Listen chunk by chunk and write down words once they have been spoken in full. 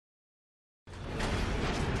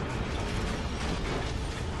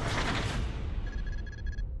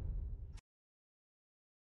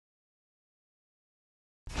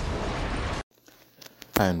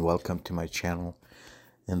Hi and welcome to my channel.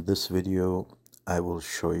 In this video I will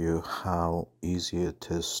show you how easy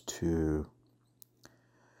it is to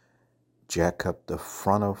jack up the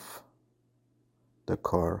front of the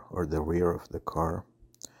car or the rear of the car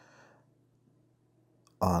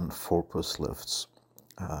on 4-post lifts.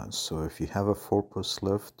 So if you have a 4-post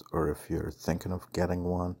lift, or if you're thinking of getting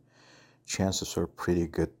one, chances are pretty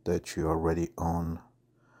good that you already own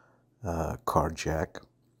a car jack.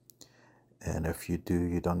 And if you do,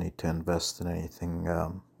 you don't need to invest in anything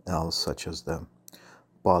else, such as the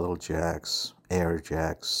bottle jacks, air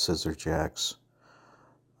jacks, scissor jacks.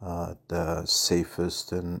 The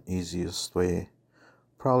safest and easiest way,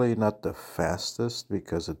 probably not the fastest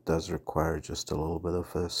because it does require just a little bit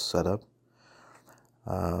of a setup,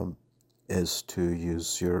 is to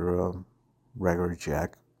use your regular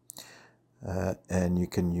jack. And you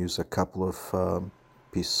can use a couple of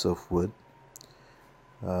pieces of wood.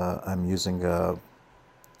 I'm using a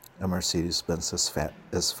Mercedes-Benz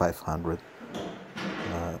S500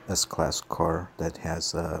 S-Class car that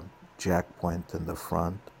has a jack point in the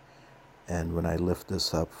front, and when I lift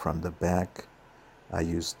this up from the back I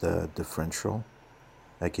use the differential.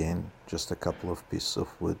 Again, just a couple of pieces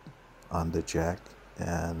of wood on the jack,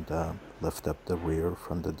 and lift up the rear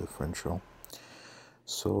from the differential.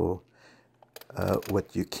 So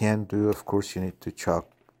what you can do, of course, you need to chock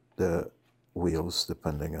the wheels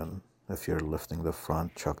depending on if you're lifting the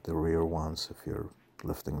front, chock the rear ones. If you're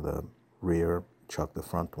lifting the rear, chock the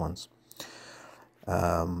front ones.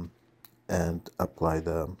 And apply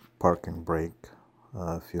the parking brake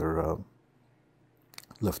if you're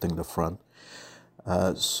lifting the front.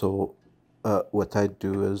 So what I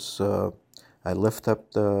do is I lift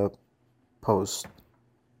up the post,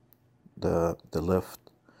 the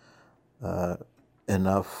lift, high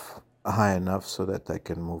enough so that I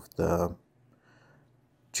can move the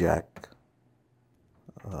jack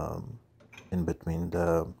in between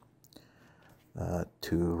the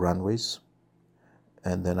two runways,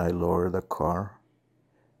 and then I lower the car,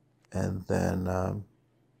 and then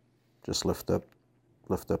just lift up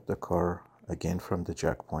the car again from the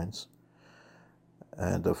jack points.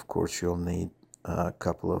 And of course you'll need a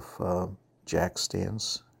couple of jack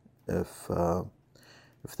stands if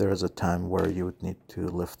there is a time where you would need to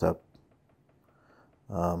lift up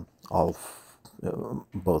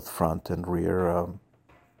both front and rear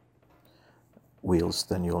wheels.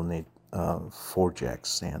 Then you'll need 4 jack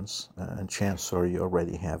stands, and chances are you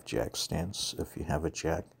already have jack stands if you have a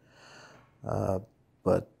jack,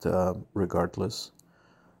 but regardless,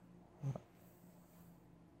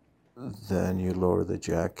 then you lower the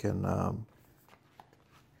jack and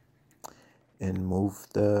move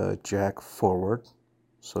the jack forward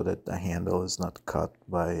so that the handle is not cut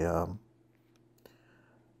by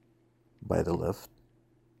the lift.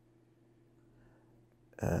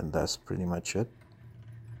 And that's pretty much it.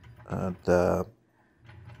 And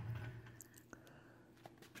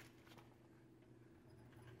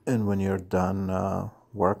when you're done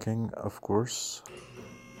working, of course,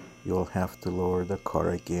 you'll have to lower the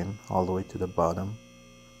car again all the way to the bottom.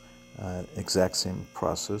 Exact same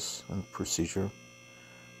process and procedure.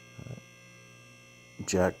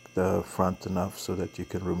 Jack the front enough so that you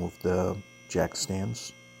can remove the jack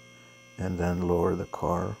stands, and then lower the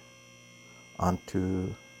car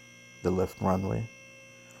onto the left runway,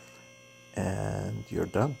 and you're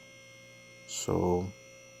done. So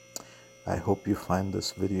I hope you find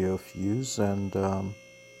this video of use, and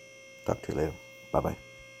talk to you later. Bye bye.